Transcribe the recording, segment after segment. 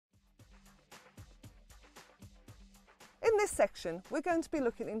this section, we're going to be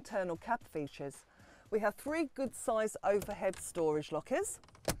looking at internal cab features. We have 3 good size overhead storage lockers,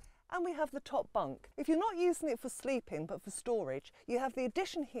 and we have the top bunk. If you're not using it for sleeping but for storage, you have the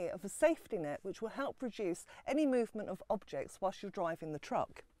addition here of a safety net which will help reduce any movement of objects whilst you're driving the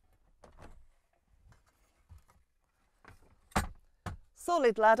truck.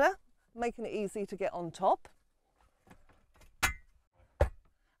 Solid ladder, making it easy to get on top.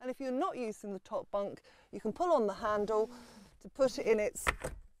 And if you're not using the top bunk, you can pull on the handle to put it in its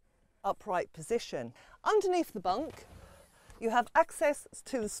upright position. Underneath the bunk, you have access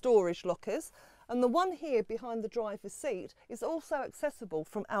to the storage lockers, and the one here behind the driver's seat is also accessible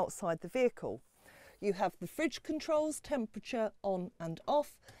from outside the vehicle. You have the fridge controls, temperature on and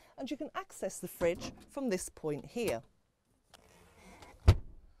off, and you can access the fridge from this point here.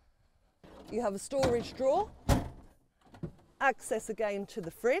 You have a storage drawer, access again to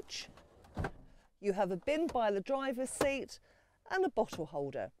the fridge. You have a bin by the driver's seat and a bottle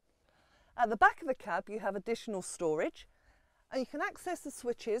holder. At the back of the cab you have additional storage, and you can access the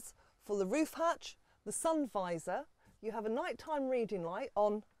switches for the roof hatch, the sun visor. You have a nighttime reading light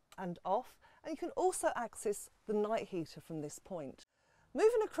on and off, and you can also access the night heater from this point.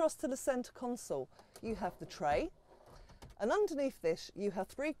 Moving across to the centre console, you have the tray, and underneath this you have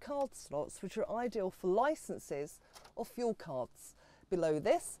 3 card slots which are ideal for licences or fuel cards. Below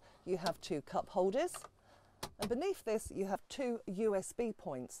this you have 2 cup holders, and beneath this you have 2 USB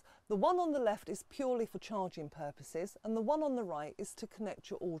points. The one on the left is purely for charging purposes, and the one on the right is to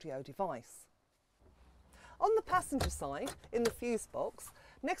connect your audio device. On the passenger side, in the fuse box,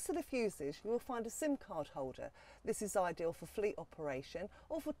 next to the fuses you will find a SIM card holder. This is ideal for fleet operation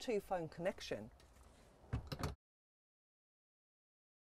or for 2 phone connection.